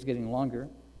days getting longer,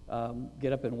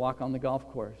 get up and walk on the golf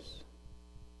course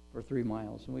for 3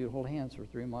 miles. And we would hold hands for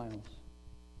 3 miles.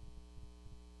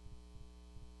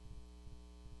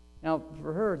 Now,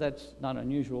 for her, that's not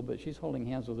unusual, but she's holding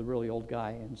hands with a really old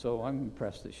guy, and so I'm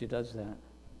impressed that she does that.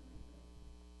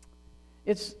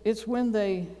 It's when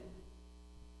they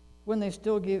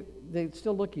still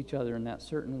look each other in that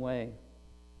certain way. You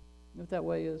know what that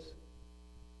way is?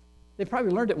 They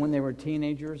probably learned it when they were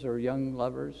teenagers or young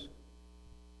lovers.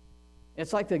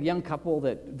 It's like the young couple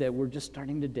that were just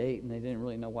starting to date and they didn't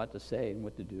really know what to say and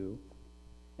what to do.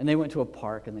 And they went to a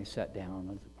park and they sat down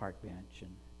on the park bench,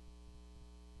 and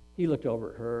he looked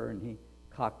over at her and he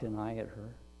cocked an eye at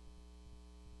her.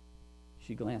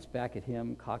 She glanced back at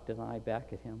him, cocked an eye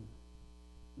back at him.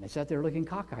 And they sat there looking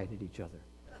cockeyed at each other.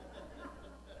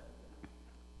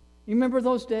 You remember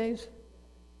those days?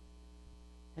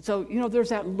 And so, there's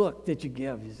that look that you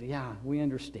give. You say, yeah, we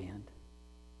understand.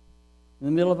 In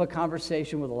the middle of a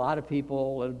conversation with a lot of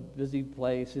people at a busy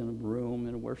place, in a room,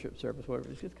 in a worship service, whatever,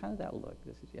 it's just kind of that look.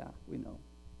 This is, yeah, we know.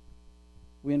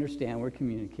 We understand. We're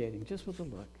communicating just with a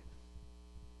look.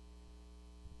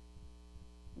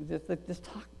 Just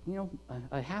talk,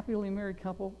 a happily married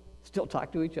couple still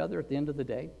talk to each other at the end of the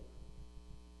day.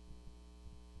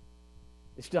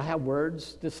 They still have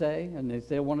words to say, and they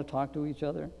still want to talk to each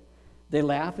other. They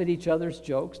laugh at each other's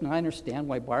jokes. Now, I understand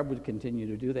why Barb would continue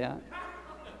to do that.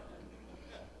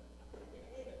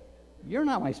 You're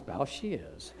not my spouse, she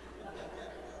is.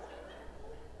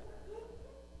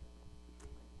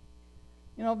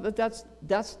 But those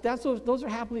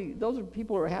are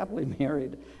people who are happily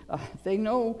married. They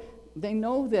know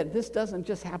that this doesn't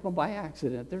just happen by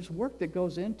accident. There's work that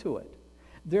goes into it.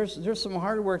 There's some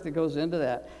hard work that goes into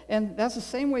that. And that's the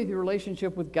same way with your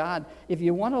relationship with God. If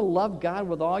you want to love God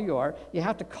with all you are, you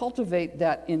have to cultivate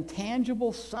that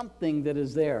intangible something that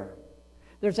is there.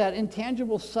 There's that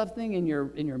intangible something in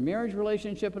your marriage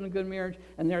relationship in a good marriage,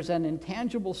 and there's an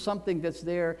intangible something that's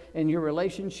there in your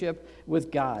relationship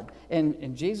with God.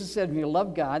 And Jesus said, if you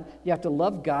love God, you have to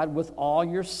love God with all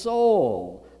your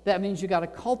soul. That means you got to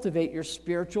cultivate your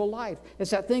spiritual life.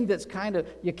 It's that thing that's kind of,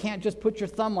 you can't just put your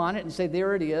thumb on it and say,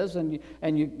 there it is, and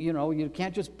you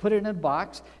can't just put it in a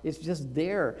box. It's just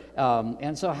there.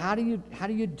 And so how do you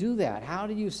do that? How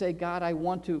do you say, God, I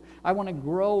want to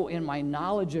grow in my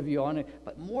knowledge of you,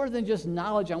 but more than just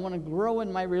knowledge, I want to grow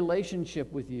in my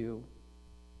relationship with you.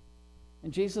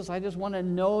 And Jesus, I just want to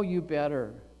know you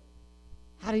better.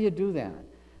 How do you do that?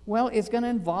 Well, it's going to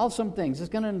involve some things. It's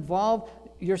going to involve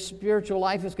your spiritual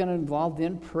life. Is going to involve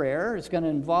then prayer. It's going to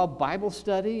involve Bible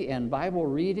study and Bible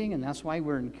reading, and that's why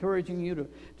we're encouraging you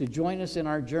to join us in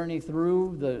our journey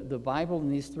through the Bible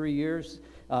in these 3 years,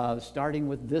 starting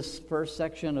with this first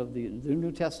section of the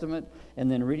New Testament, and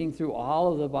then reading through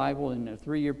all of the Bible in a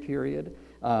 3-year period.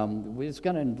 It's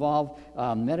going to involve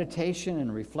meditation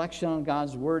and reflection on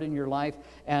God's Word in your life,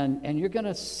 and you're going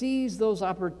to seize those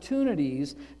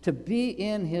opportunities to be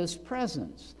in His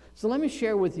presence. So let me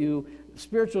share with you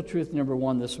spiritual truth number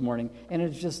 1 this morning, and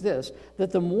it's just this,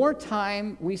 that the more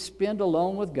time we spend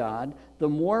alone with God, the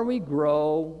more we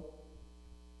grow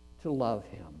to love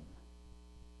Him.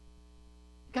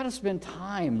 You've got to spend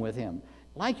time with Him.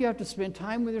 Like you have to spend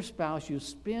time with your spouse, you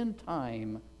spend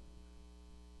time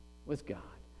with God.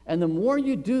 And the more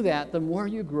you do that, the more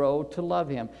you grow to love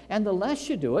Him. And the less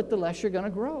you do it, the less you're going to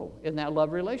grow in that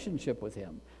love relationship with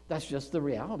Him. That's just the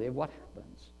reality of what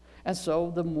happens. And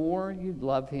so the more you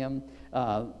love Him,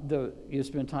 you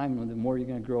spend time with Him, the more you're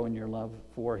going to grow in your love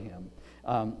for Him.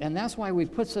 And that's why we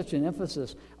put such an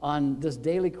emphasis on this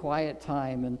daily quiet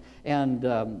time. And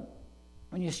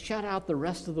when you shut out the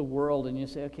rest of the world and you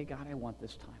say, okay, God, I want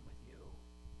this time with you.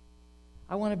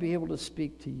 I want to be able to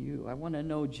speak to you. I want to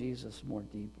know Jesus more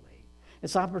deeply.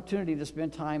 It's an opportunity to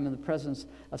spend time in the presence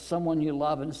of someone you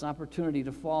love, and it's an opportunity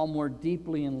to fall more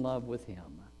deeply in love with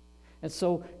Him. And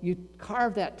so you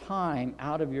carve that time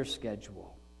out of your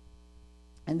schedule.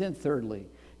 And then thirdly,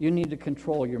 you need to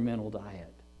control your mental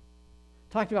diet.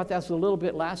 Talked about that a little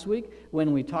bit last week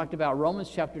when we talked about Romans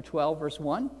chapter 12, verse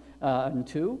 1 and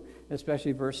 2,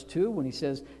 especially verse 2, when he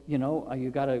says, you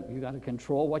got to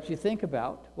control what you think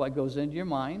about, what goes into your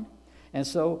mind. And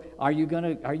so are you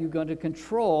going to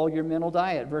control your mental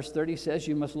diet? Verse 30 says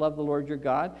you must love the Lord your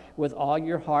God with all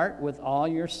your heart, with all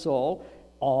your soul,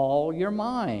 all your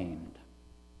mind.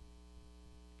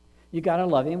 You got to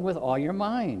love him with all your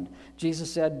mind.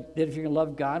 Jesus said that if you're going to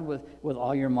love God with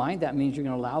all your mind, that means you're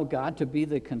going to allow God to be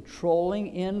the controlling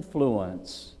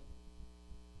influence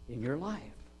in your life.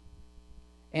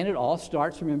 And it all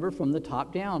starts, remember, from the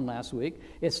top down last week.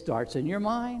 It starts in your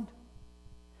mind.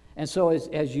 And so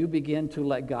as you begin to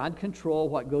let God control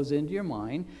what goes into your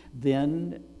mind,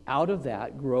 then out of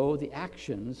that grow the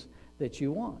actions that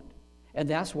you want. And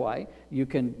that's why you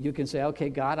can say, okay,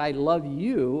 God, I love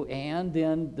you, and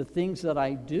then the things that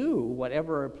I do,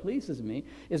 whatever pleases me,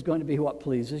 is going to be what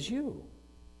pleases you.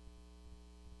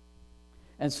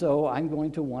 And so I'm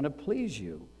going to want to please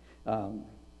you. I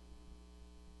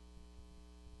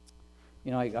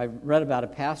read about a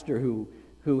pastor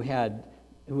who had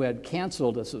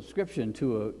canceled a subscription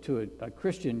to a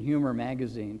Christian humor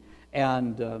magazine.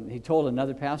 And he told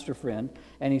another pastor friend,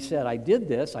 and he said, I did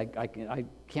this, I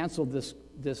canceled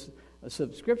this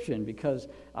subscription because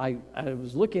I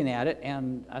was looking at it,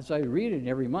 and as I read it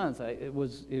every month, it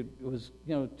was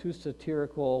too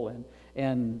satirical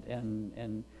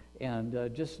and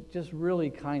just really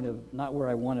kind of not where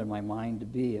I wanted my mind to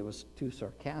be. It was too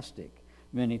sarcastic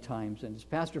many times. And his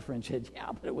pastor friend said, yeah,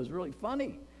 but it was really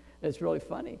funny. It's really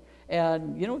funny.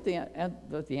 And you know what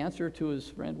the answer to his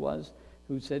friend was?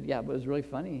 Who said, yeah, but it was really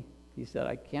funny. He said,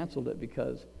 I canceled it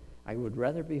because I would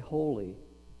rather be holy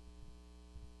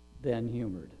than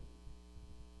humored.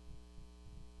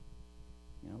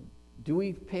 Do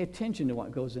we pay attention to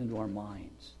what goes into our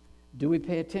minds? Do we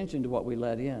pay attention to what we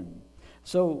let in?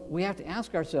 So we have to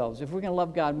ask ourselves, if we're going to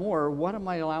love God more, what am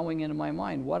I allowing into my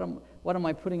mind? What am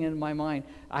I putting into my mind?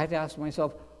 I have to ask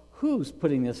myself, who's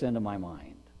putting this into my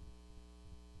mind?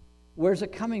 Where's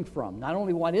it coming from? Not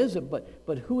only what is it,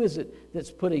 but who is it that's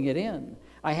putting it in?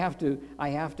 I have to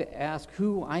ask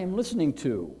who I am listening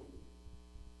to.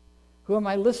 Who am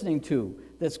I listening to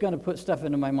that's going to put stuff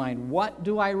into my mind? What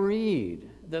do I read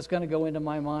that's going to go into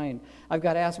my mind? I've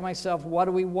got to ask myself, what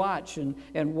do we watch and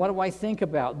what do I think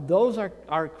about? Those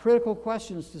are critical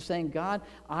questions to saying, God,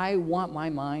 I want my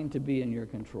mind to be in your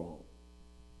control.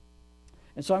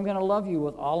 And so I'm going to love you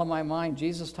with all of my mind.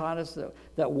 Jesus taught us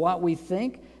that what we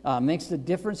think makes the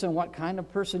difference in what kind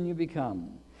of person you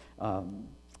become.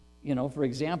 For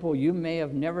example, you may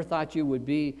have never thought you would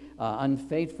be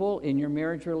unfaithful in your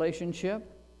marriage relationship.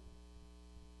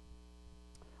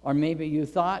 Or maybe you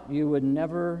thought you would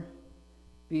never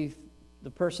be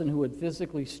the person who would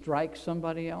physically strike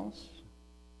somebody else.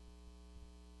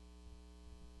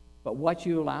 But what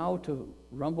you allow to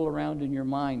rumble around in your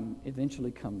mind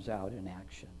eventually comes out in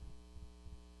action.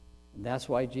 And that's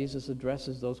why Jesus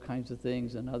addresses those kinds of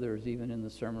things and others even in the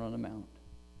Sermon on the Mount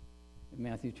in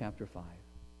Matthew chapter 5.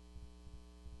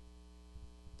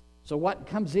 So what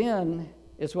comes in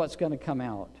is what's going to come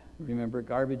out. Remember,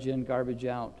 garbage in, garbage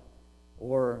out,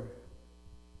 or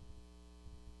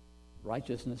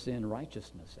righteousness in,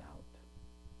 righteousness out.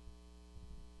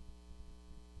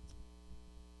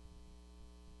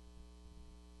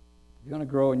 If you're going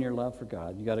to grow in your love for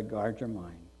God, you got to guard your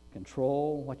mind.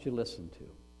 Control what you listen to.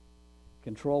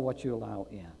 Control what you allow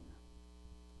in.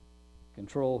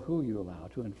 Control who you allow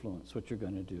to influence what you're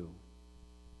going to do.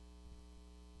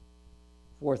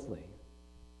 Fourthly,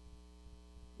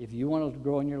 if you want to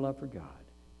grow in your love for God,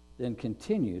 then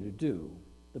continue to do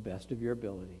the best of your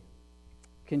ability.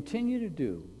 Continue to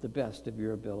do the best of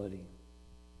your ability.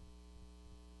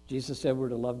 Jesus said we're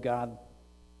to love God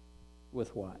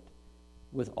with what?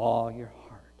 With all your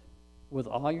heart, with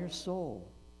all your soul,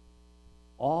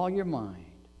 all your mind,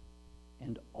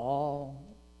 and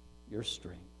all your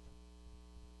strength.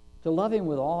 To love him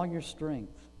with all your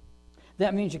strength.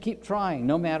 That means you keep trying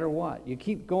no matter what. You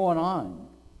keep going on.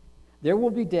 There will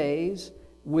be days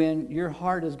when your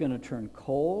heart is going to turn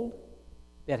cold.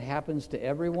 That happens to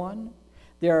everyone.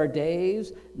 There are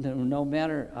days, no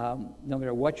matter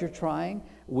what you're trying,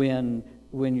 when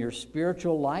your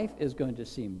spiritual life is going to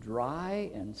seem dry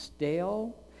and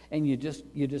stale, and you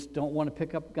just don't want to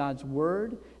pick up God's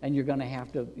word, and you're going to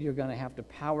have to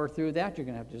power through that. You're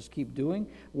going to have to just keep doing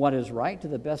what is right to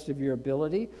the best of your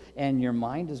ability, and your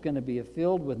mind is going to be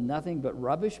filled with nothing but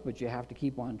rubbish, but you have to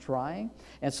keep on trying.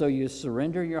 And so you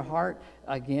surrender your heart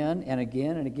again and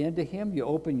again and again to him. You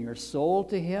open your soul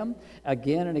to him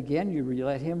again and again. You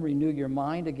let him renew your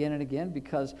mind again and again,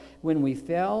 because when we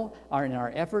fail in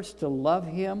our efforts to love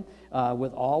him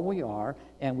with all we are,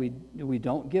 and we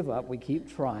don't give up, we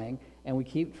keep trying, and we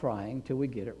keep trying till we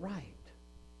get it right.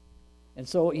 And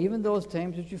so even those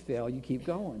times that you fail, you keep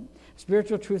going.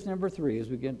 Spiritual truth number 3, as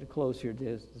we get to close here,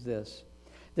 is this,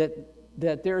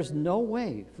 that there's no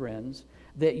way, friends,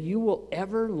 that you will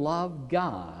ever love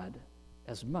God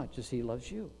as much as he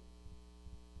loves you.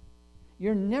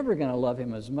 You're never going to love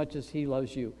him as much as he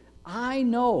loves you I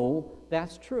know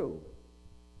that's true.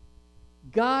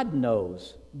 God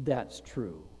knows that's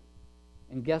true.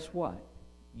 And guess what?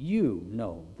 You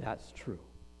know that's true.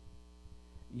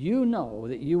 You know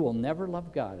that you will never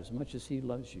love God as much as He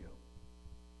loves you.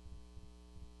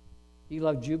 He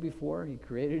loved you before He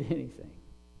created anything.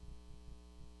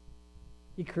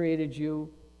 He created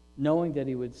you knowing that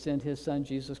He would send His Son,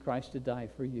 Jesus Christ, to die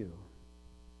for you.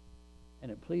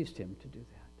 And it pleased Him to do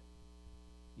that.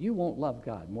 You won't love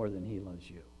God more than He loves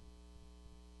you.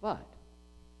 But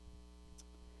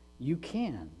you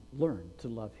can learn to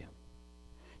love Him.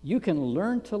 You can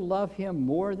learn to love Him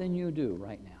more than you do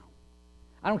right now.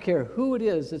 I don't care who it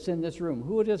is that's in this room,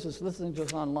 who it is that's listening to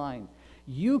us online.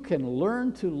 You can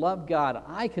learn to love God.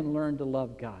 I can learn to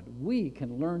love God. We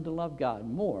can learn to love God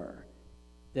more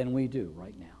than we do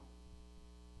right now.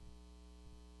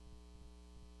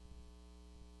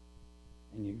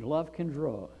 And your love can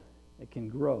grow. It can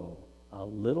grow a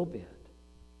little bit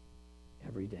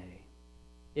every day.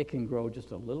 It can grow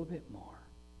just a little bit more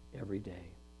every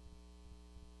day.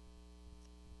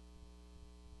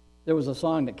 There was a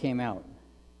song that came out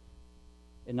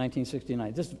in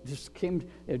 1969.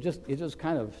 It just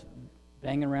kind of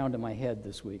banging around in my head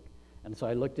this week. And so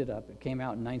I looked it up. It came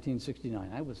out in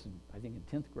 1969. I was, I think, in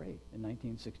 10th grade in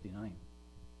 1969.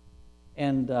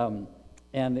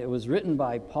 And it was written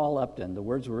by Paul Upton. The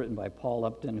words were written by Paul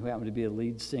Upton, who happened to be a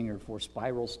lead singer for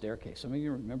Spiral Staircase. Some of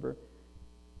you remember?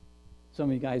 Some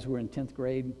of you guys were in 10th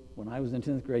grade. When I was in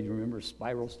 10th grade, you remember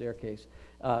Spiral Staircase.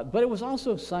 But it was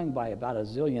also sung by about a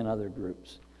zillion other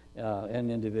groups and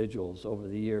individuals over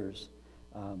the years.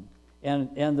 And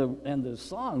the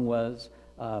song was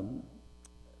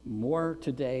More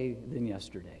Today Than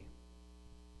Yesterday.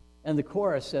 And the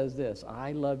chorus says this: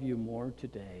 I love you more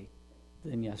today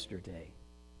than yesterday,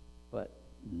 but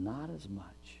not as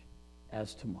much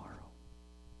as tomorrow.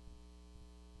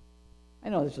 I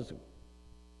know this is a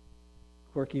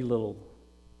quirky little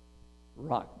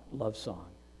rock love song,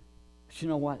 but you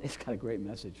know what? It's got a great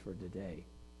message for today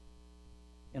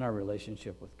in our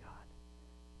relationship with God.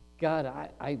 God,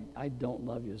 I don't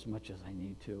love you as much as I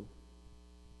need to.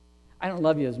 I don't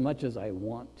love you as much as I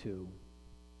want to.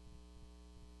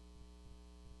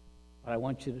 But I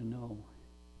want you to know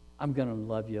I'm going to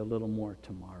love you a little more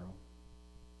tomorrow,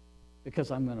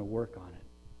 because I'm going to work on it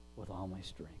with all my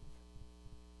strength.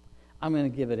 I'm going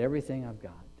to give it everything I've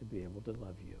got to be able to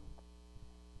love you.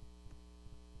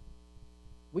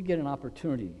 We get an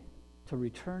opportunity to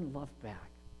return love back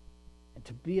and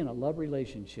to be in a love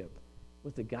relationship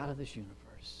with the God of this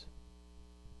universe.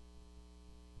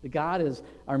 The God, as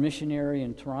our missionary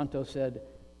in Toronto said,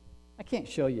 I can't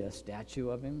show you a statue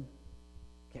of him.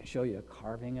 I can't show you a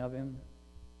carving of him.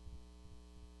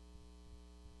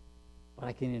 But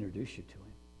I can introduce you to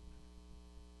him.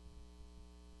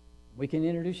 We can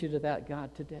introduce you to that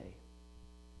God today.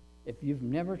 If you've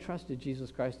never trusted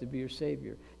Jesus Christ to be your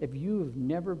Savior, if you've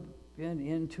never been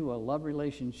into a love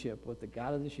relationship with the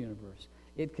God of this universe,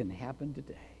 it can happen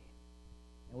today.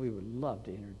 And we would love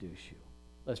to introduce you.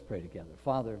 Let's pray together.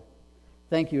 Father,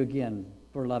 thank you again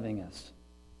for loving us.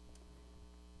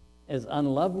 As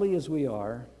unlovely as we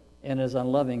are, and as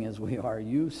unloving as we are,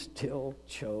 you still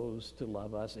chose to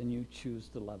love us, and you choose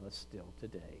to love us still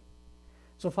today.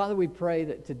 So, Father, we pray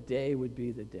that today would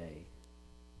be the day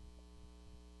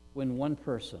when one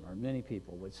person or many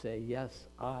people would say, yes,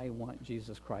 I want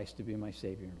Jesus Christ to be my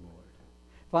Savior and Lord.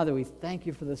 Father, we thank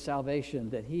you for the salvation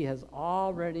that he has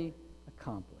already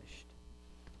accomplished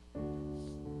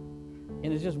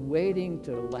and is just waiting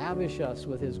to lavish us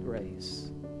with his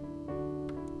grace.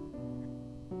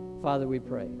 Father, we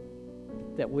pray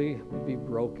that we would be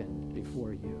broken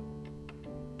before you,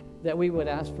 that we would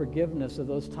ask forgiveness of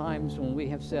those times when we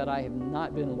have said, I have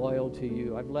not been loyal to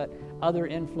you. I've let other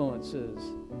influences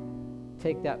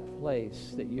take that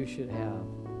place that you should have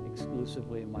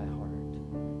exclusively in my heart.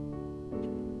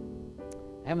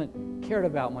 I haven't cared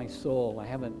about my soul. I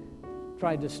haven't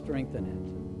tried to strengthen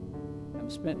it.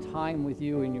 I've spent time with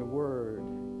you in your word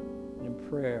and in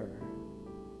prayer,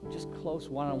 just close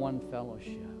one-on-one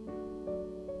fellowship.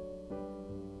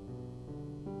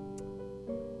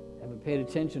 Paid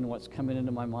attention to what's coming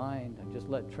into my mind. I've just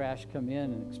let trash come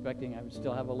in and expecting I would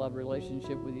still have a love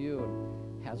relationship with you,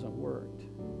 and it hasn't worked.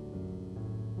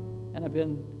 And I've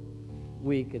been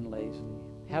weak and lazy.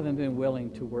 Haven't been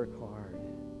willing to work hard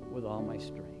with all my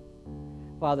strength.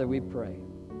 Father, we pray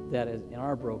that in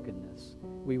our brokenness,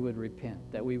 we would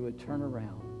repent, that we would turn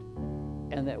around,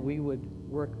 and that we would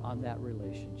work on that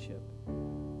relationship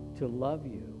to love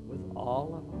you with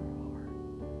all of our heart,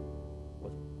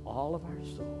 with all of our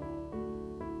soul,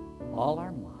 all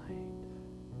our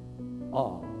mind,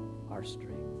 all our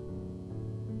strength.